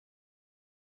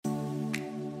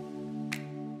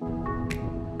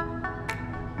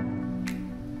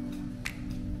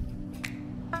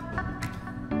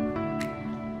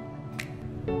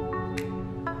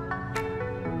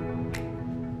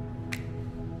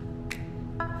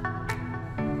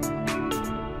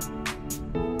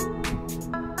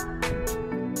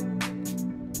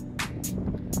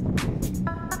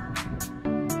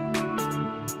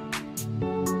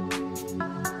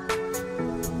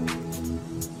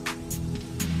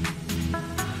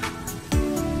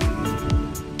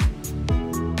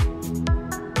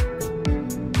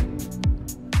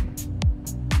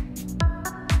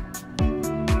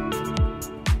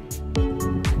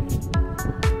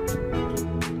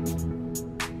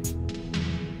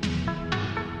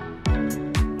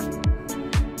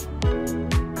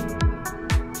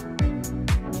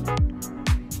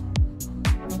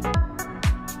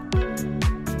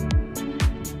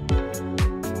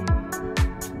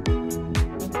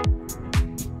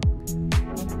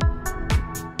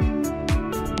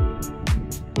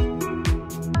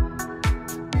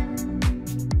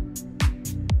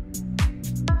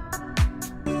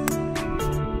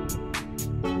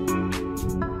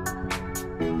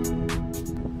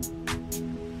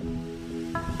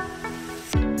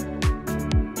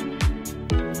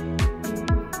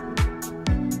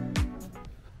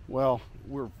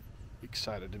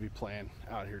excited to be playing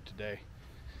out here today.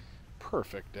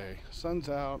 Perfect day. Sun's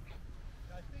out,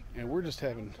 and we're just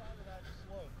having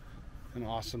an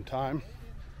awesome time.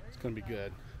 It's going to be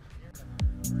good.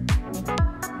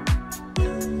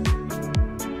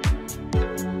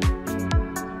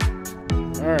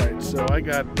 All right, so I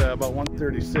got about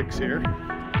 136 here.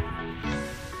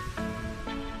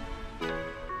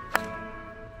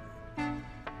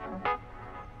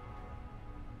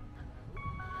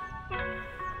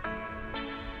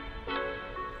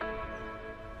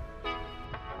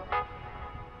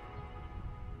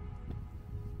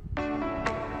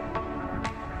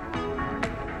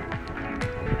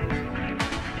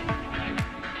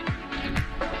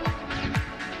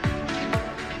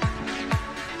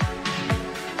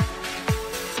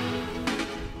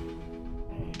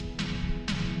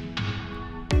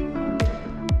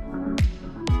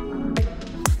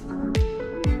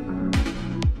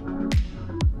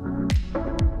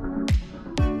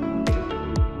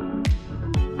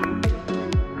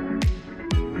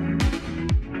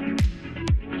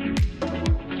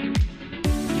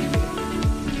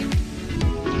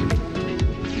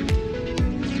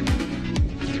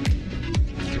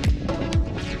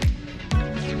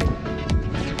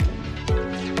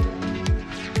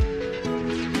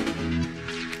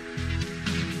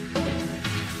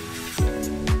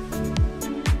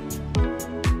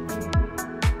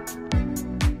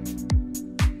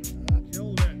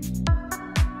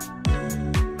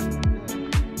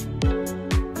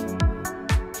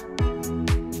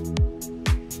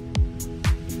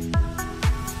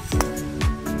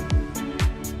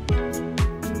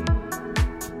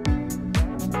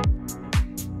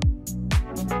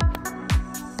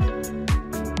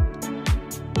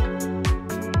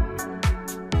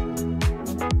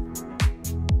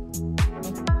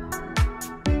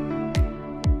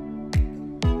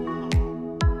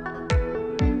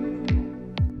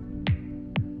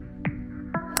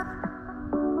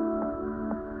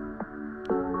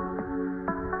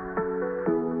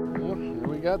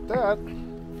 Got that.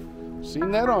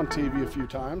 Seen that on TV a few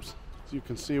times. As you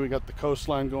can see, we got the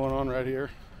coastline going on right here.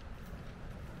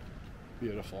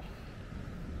 Beautiful.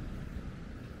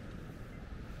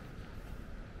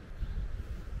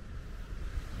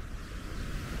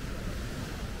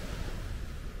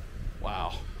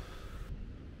 Wow.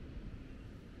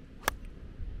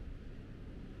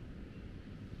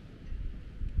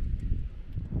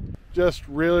 Just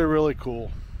really, really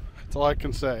cool. That's all I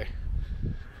can say.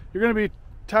 You're going to be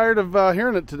tired of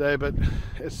hearing it today, but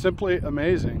it's simply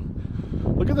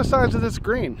amazing. Look at the size of this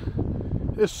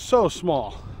green. It's so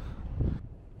small.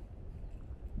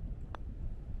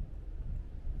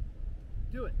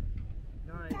 Do it.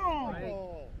 Nice. Oh. Right.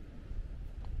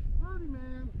 Birdie,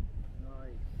 man.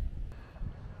 Nice.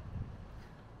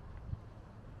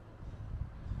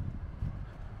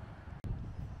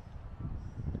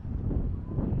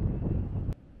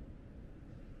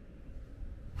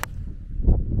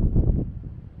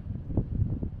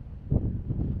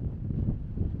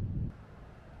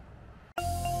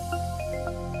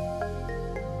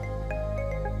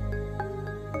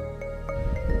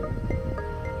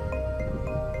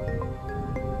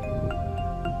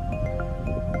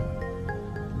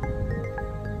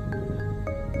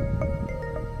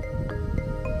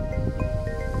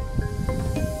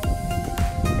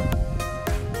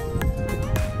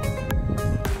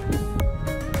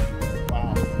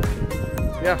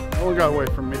 Yeah, only got away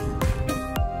from me.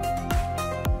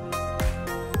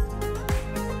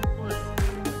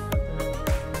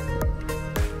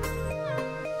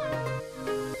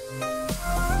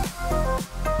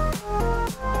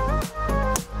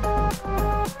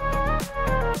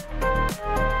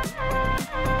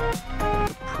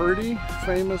 Pretty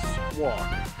famous walk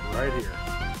right here.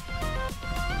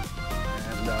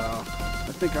 And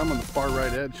I think I'm on the far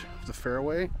right edge of the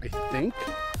fairway, I think.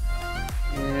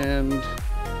 And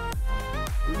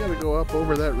we gotta go up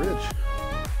over that ridge.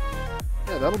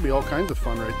 Yeah, that'll be all kinds of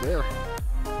fun right there.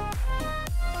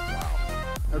 Wow.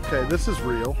 Okay, this is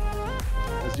real.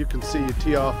 As you can see, you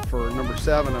tee off for number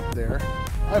 7 up there.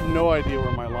 I have no idea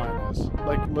where my line is.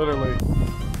 Like, literally,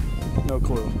 no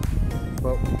clue.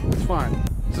 But it's fine.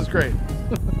 This is great.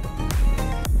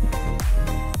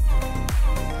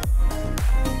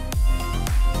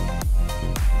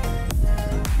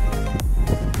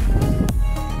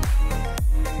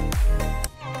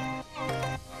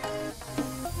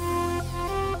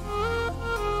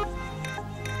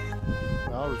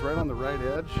 I was right on the right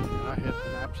edge, and I hit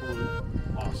an absolute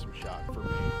awesome shot for me.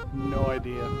 No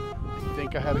idea. I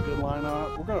think I had a good line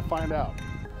on it. We're going to find out.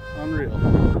 Unreal.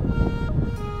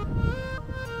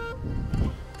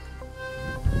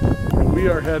 And we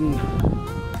are heading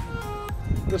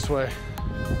this way.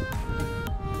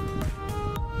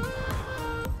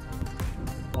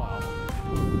 Wow.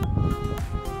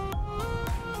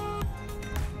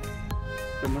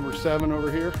 And number 7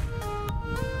 over here.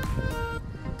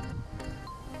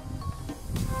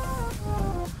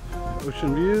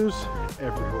 Ocean views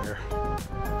everywhere.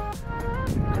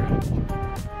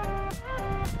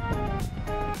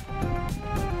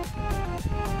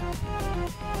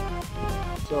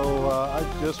 So I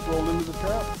just rolled into the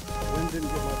trap. The wind didn't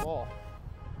get my ball.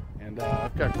 And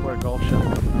I've got quite a golf shot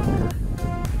coming over here.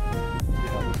 See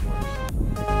how this works.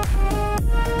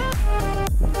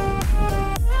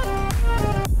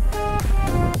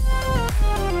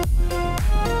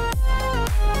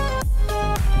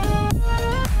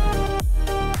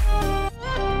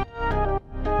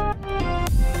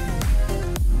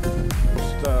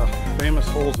 Famous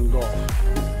holes in golf,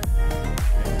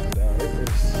 and it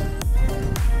is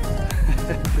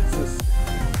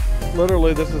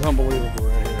this is unbelievable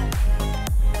right here.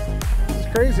 It's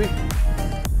crazy,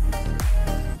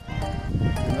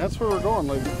 and that's where we're going,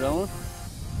 ladies and gentlemen,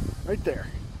 right there.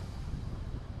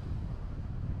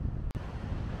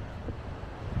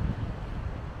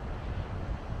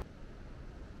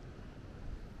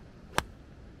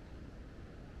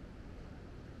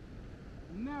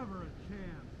 Never a chance.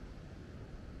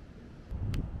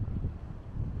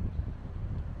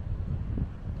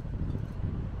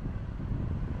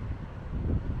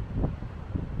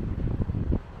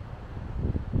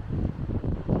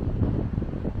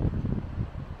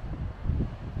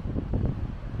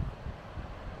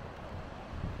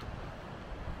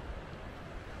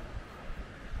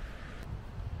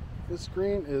 This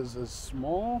green is as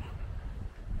small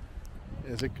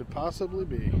as it could possibly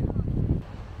be.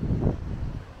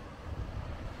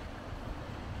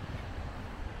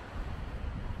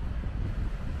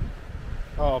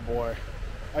 Oh boy,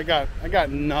 I got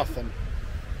nothing.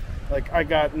 Like, I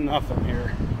got nothing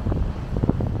here.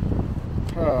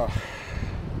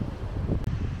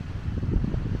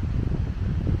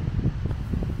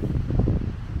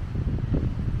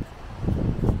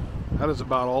 That is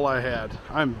about all I had.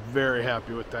 I'm very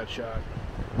happy with that shot.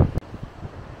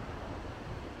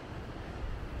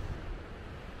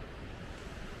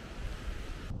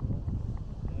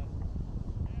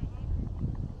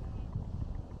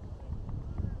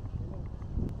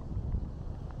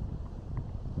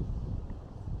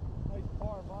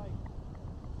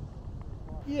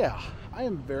 Yeah, I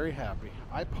am very happy.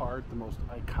 I parred the most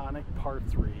iconic par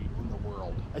 3 in the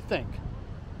world, I think.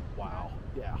 Wow,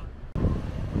 yeah.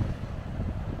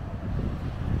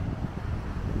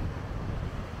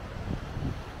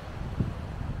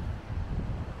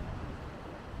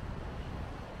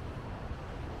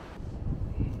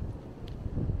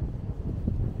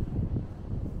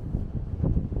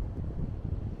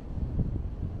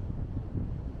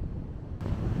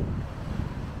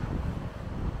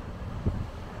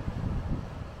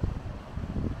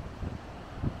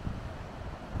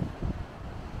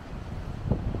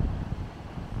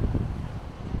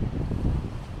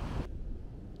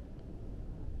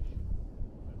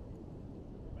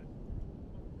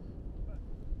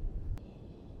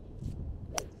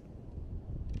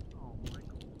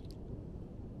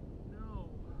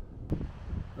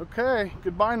 Okay,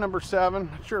 goodbye number 7.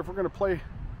 Not sure if we're gonna play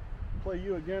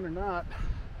you again or not.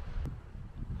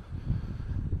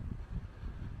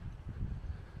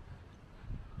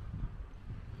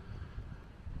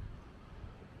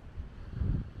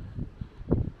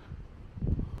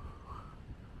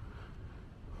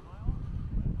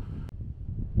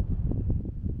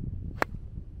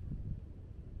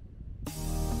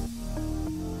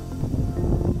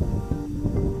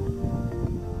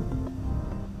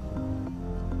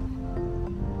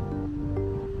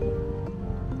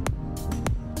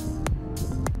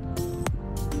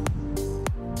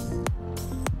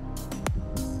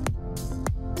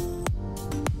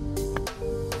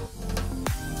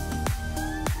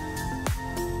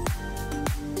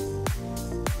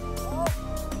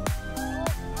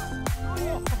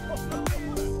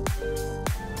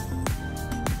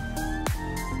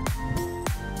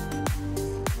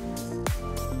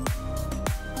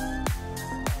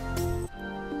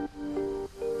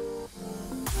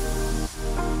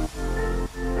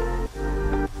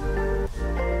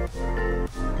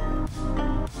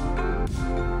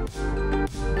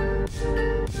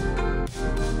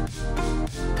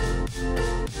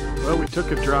 Well, we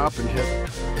took a drop and hit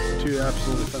 2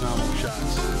 absolutely phenomenal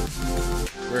shots.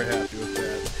 Very happy with that.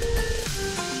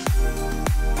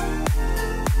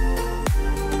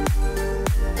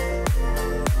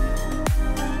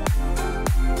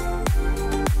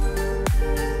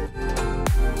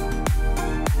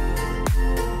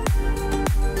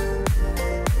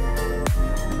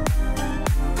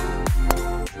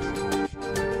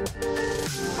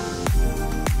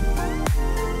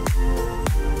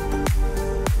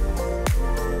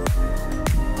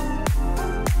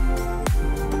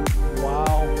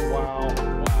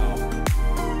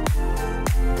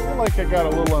 think I got a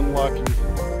little unlucky.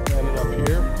 Ended up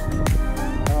here.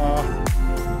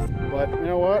 But you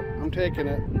know what? I'm taking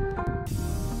it.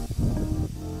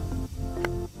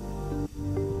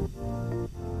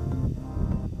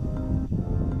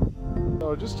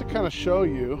 So just to kind of show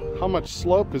you how much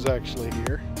slope is actually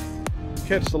here,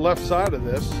 catch the left side of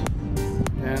this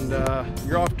and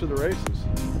you're off to the races.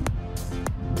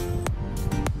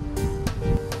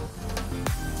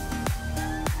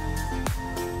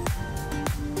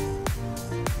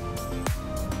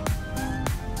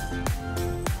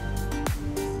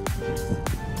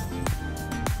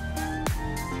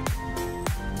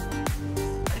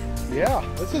 Yeah,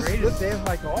 this is Greatest day of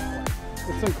my golf life.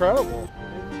 It's incredible.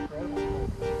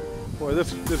 Boy,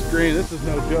 this green, this is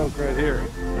no joke right here.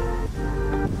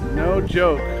 No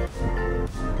joke.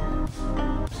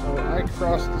 So I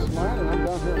crossed this line and I'm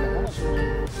down here in the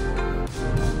hazard.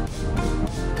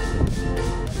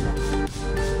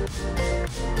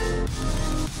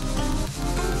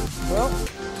 Well,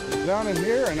 I'm down in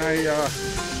here and I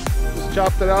just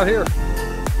chopped it out here.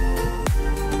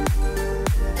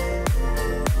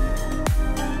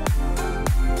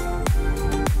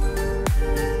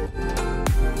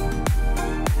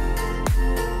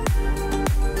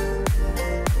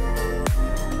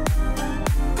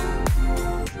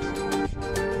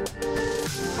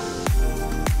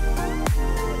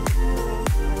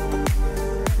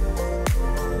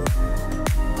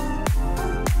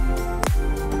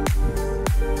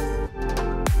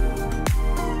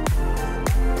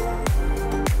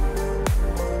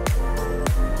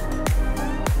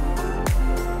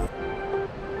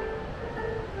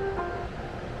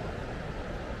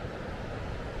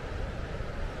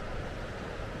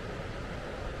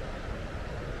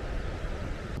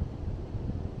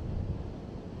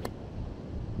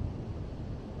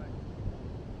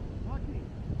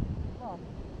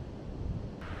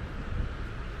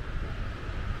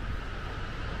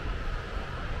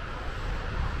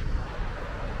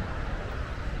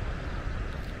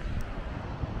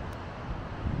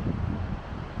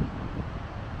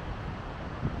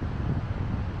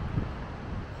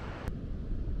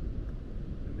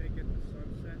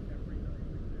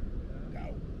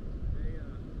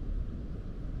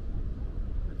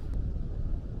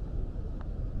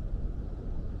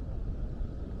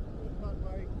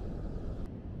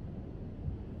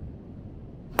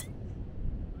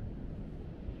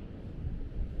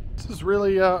 This is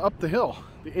really up the hill.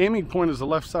 The aiming point is the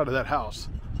left side of that house,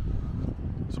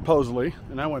 supposedly,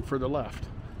 and I went for the left.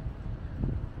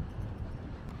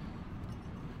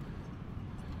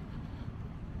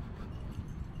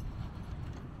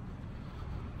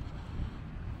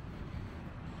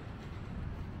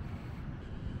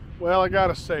 Well, I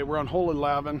gotta say, we're on hole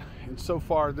 11, and so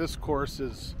far this course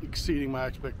is exceeding my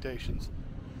expectations.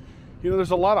 You know,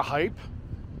 there's a lot of hype.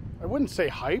 I wouldn't say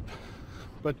hype,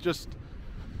 but just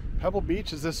Pebble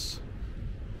Beach is this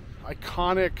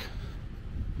iconic,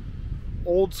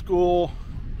 old school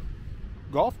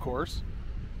golf course.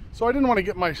 So I didn't want to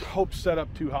get my hopes set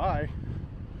up too high.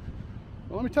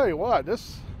 Well, let me tell you what,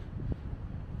 it's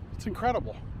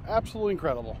incredible, absolutely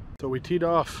incredible. So we teed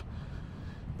off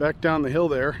back down the hill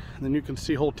there, and then you can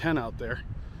see hole 10 out there,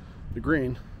 the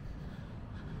green.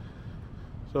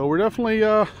 So we're definitely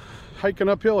hiking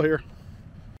uphill here.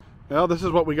 Well, this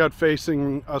is what we got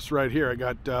facing us right here. I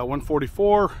got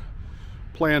 144,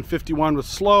 playing 51 with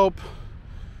slope.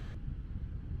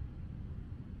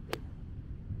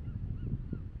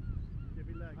 Give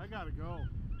me legs. I gotta go.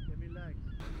 Give me legs.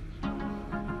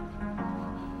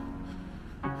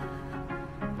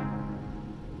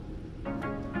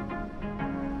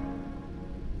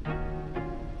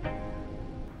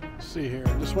 Let's see here,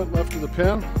 I just went left of the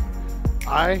pin.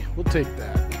 I will take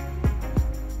that.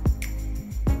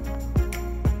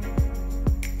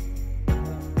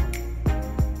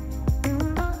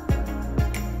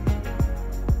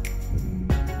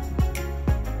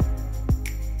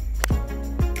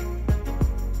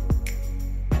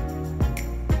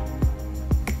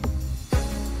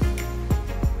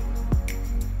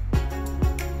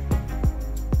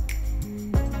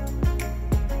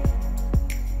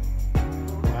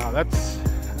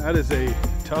 That is a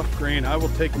tough green. I will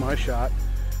take my shot.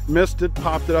 Missed it,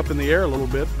 popped it up in the air a little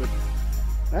bit, but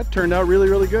that turned out really,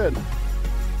 really good.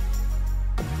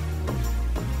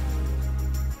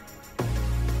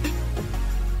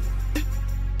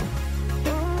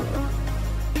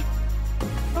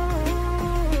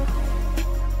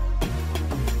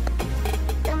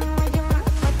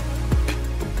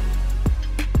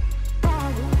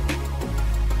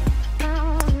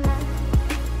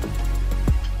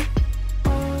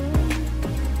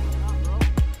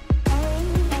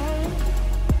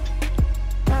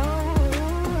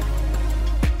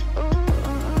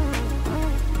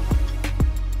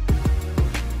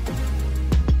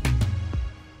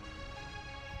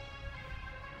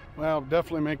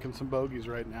 definitely making some bogeys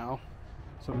right now.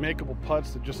 Some makeable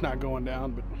putts that just not going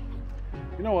down, but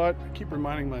you know what? I keep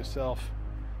reminding myself,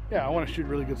 yeah, I want to shoot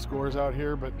really good scores out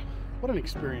here, but what an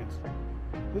experience.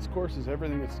 This course is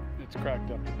everything it's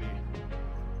cracked up to be.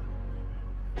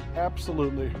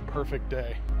 Absolutely perfect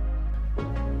day.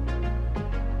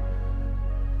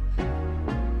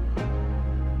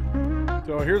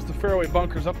 So here's the fairway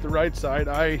bunkers up the right side.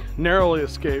 I narrowly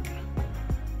escaped.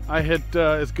 I hit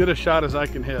as good a shot as I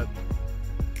can hit.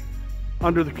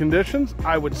 Under the conditions,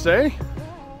 I would say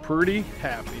pretty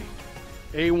happy.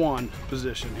 A1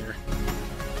 position here.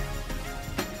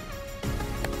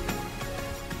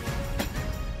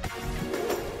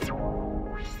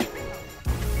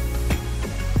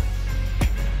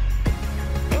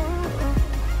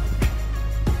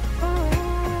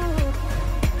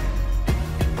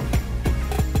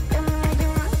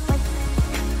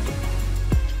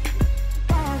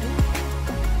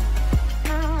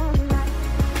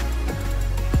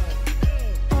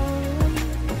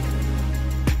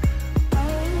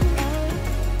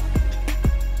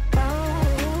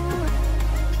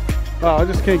 Oh, I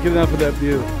just can't get enough of that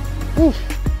view. Whew.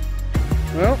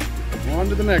 Well, on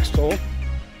to the next hole.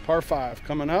 Par 5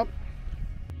 coming up.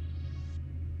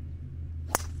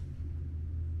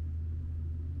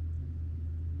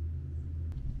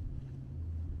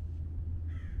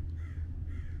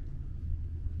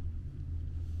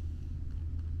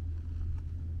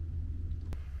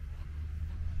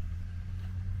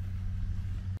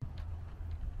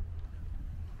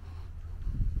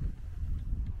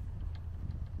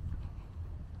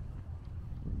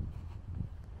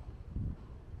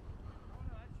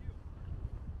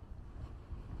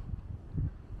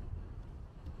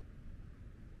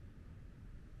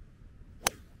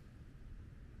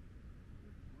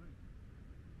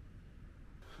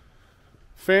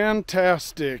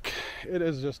 Fantastic. It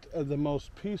is just the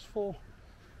most peaceful,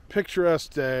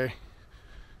 picturesque day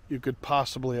you could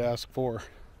possibly ask for.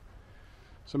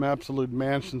 Some absolute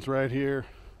mansions right here.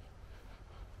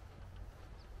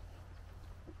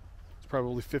 It's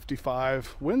probably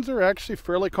 55. Winds are actually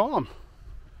fairly calm,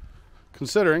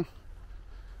 considering.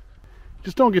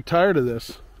 Just don't get tired of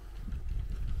this.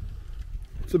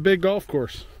 It's a big golf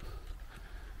course.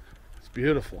 It's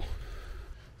beautiful.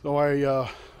 So I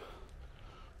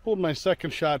pulled my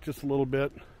second shot just a little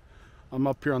bit. I'm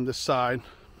up here on this side,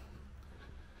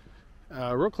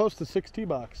 real close to 6 tee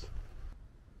box.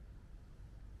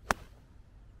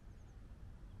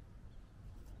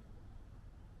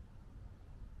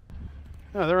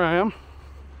 Yeah, there I am.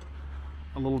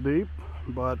 A little deep,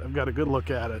 but I've got a good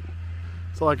look at it.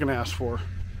 That's all I can ask for.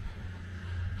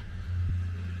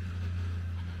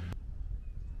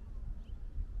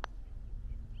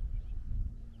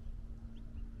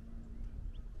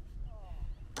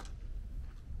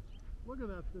 Look at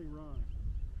that thing run.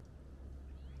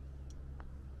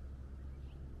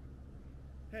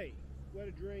 Hey, way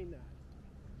to drain that.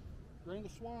 Drain the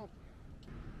swamp.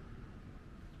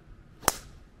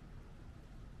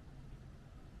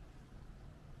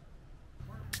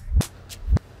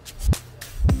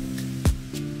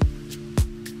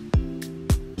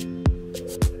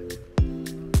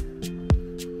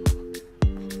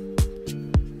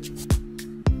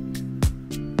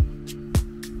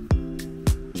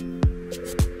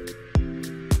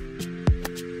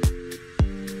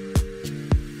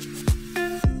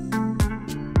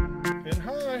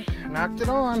 Knocked it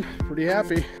on. Pretty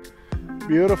happy.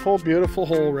 Beautiful, beautiful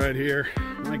hole right here.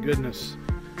 My goodness.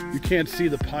 You can't see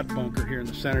the pot bunker here in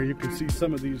the center. You can see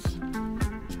some of these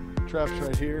traps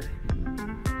right here.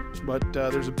 But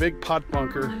there's a big pot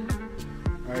bunker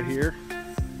right here,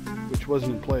 which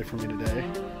wasn't in play for me today.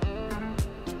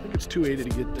 I think it's 280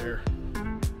 to get there.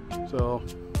 So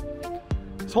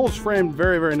this hole's framed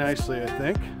very, very nicely, I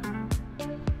think.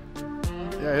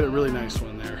 Yeah, I hit a really nice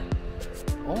one there.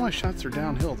 All my shots are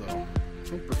downhill though.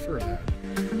 I don't prefer that.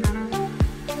 I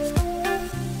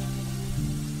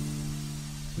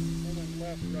went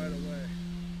left right away.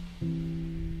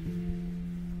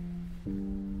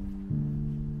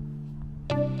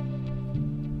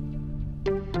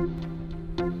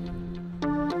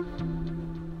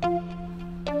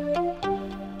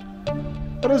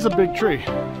 That is a big tree.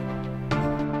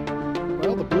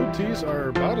 Well, the blue tees are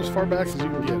about as far back as you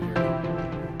can get here.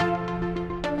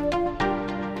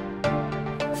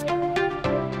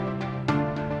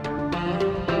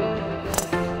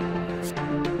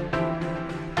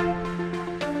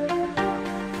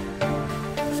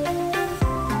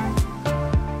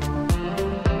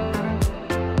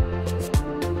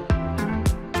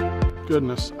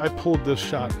 Goodness, I pulled this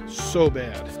shot so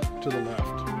bad to the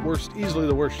left. Easily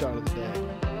the worst shot of the day.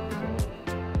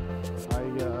 So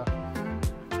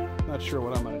not sure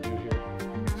what I'm going to do here.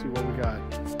 See what we got.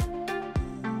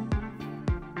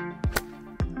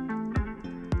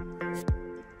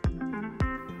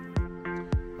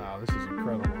 Wow, this is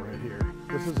incredible right here.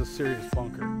 This is a serious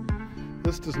bunker.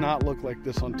 This does not look like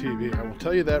this on TV. I will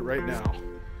tell you that right now.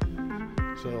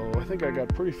 So I think I got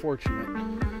pretty fortunate.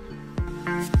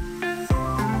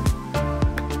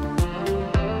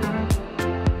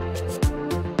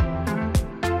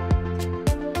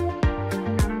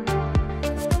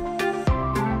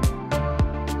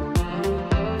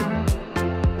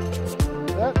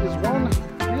 That is one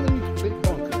really big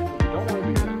bunker. You don't want to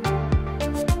be in.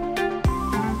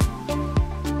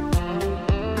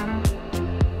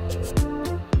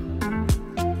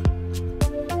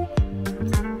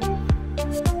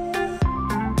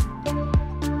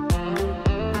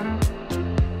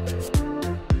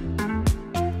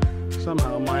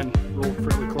 Somehow mine rolled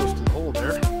fairly close to the hole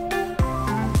there.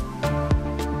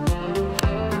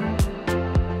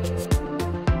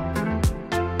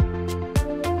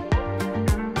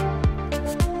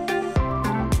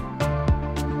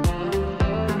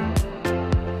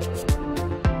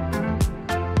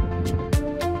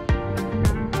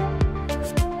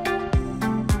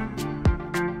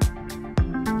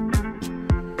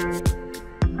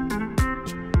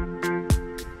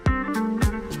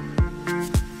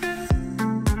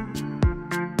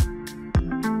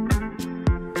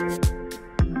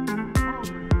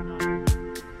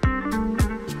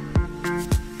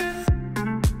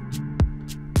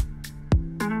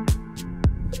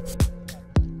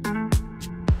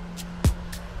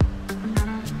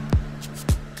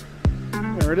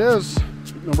 There it is,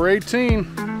 number 18.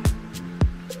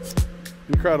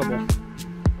 Incredible.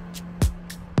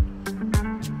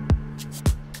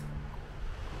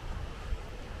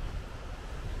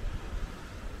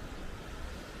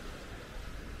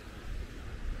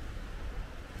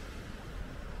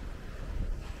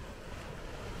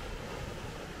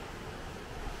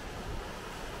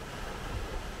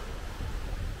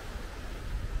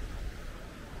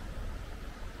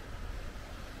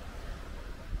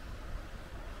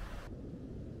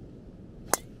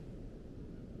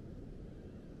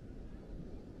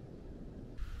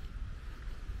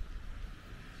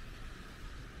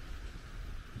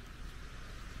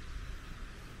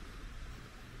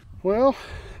 Well,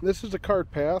 this is a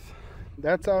cart path.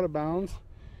 That's out of bounds,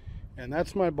 and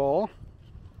that's my ball.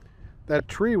 That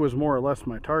tree was more or less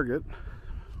my target,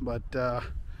 but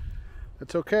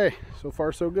that's okay. So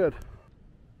far, so good.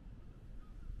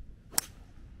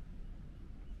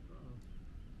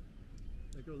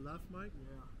 They go left, Mike?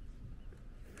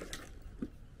 Yeah.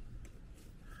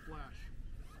 Splash.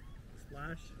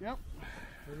 Splash? Yep.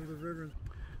 Over the river.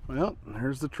 Well,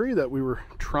 there's the tree that we were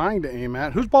trying to aim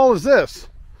at. Whose ball is this?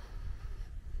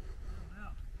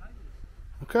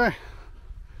 Okay,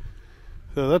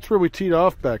 so that's where we teed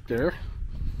off back there.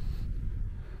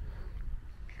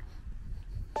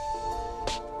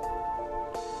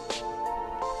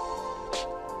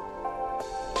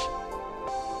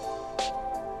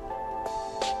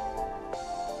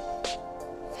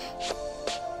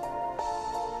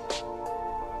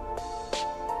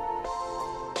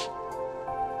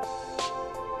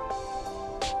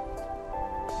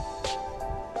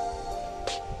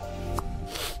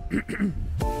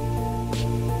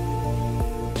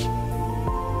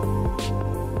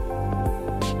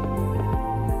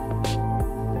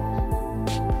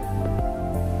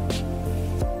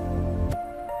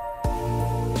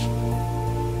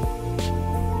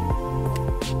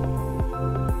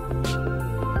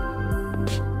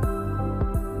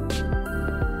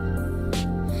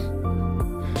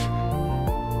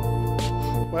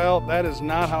 Well, that is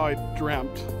not how I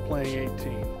dreamt playing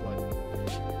 18,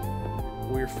 but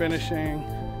we were finishing,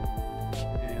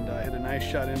 and I hit a nice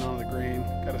shot in on the green.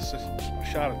 Got a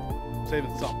shot at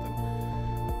saving something.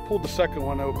 Pulled the second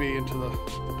one OB into the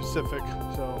Pacific.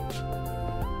 So,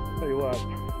 tell you what,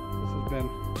 this has been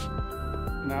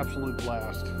an absolute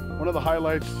blast. One of the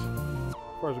highlights as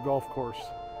far as a golf course,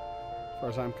 as far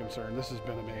as I'm concerned. This has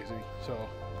been amazing. So,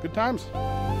 good times.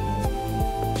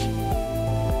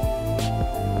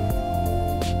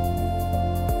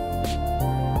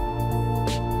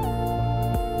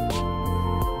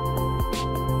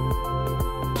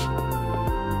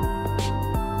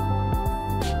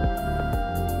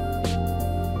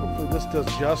 Does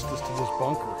justice to this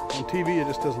bunker. On TV it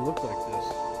just doesn't look like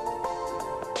this.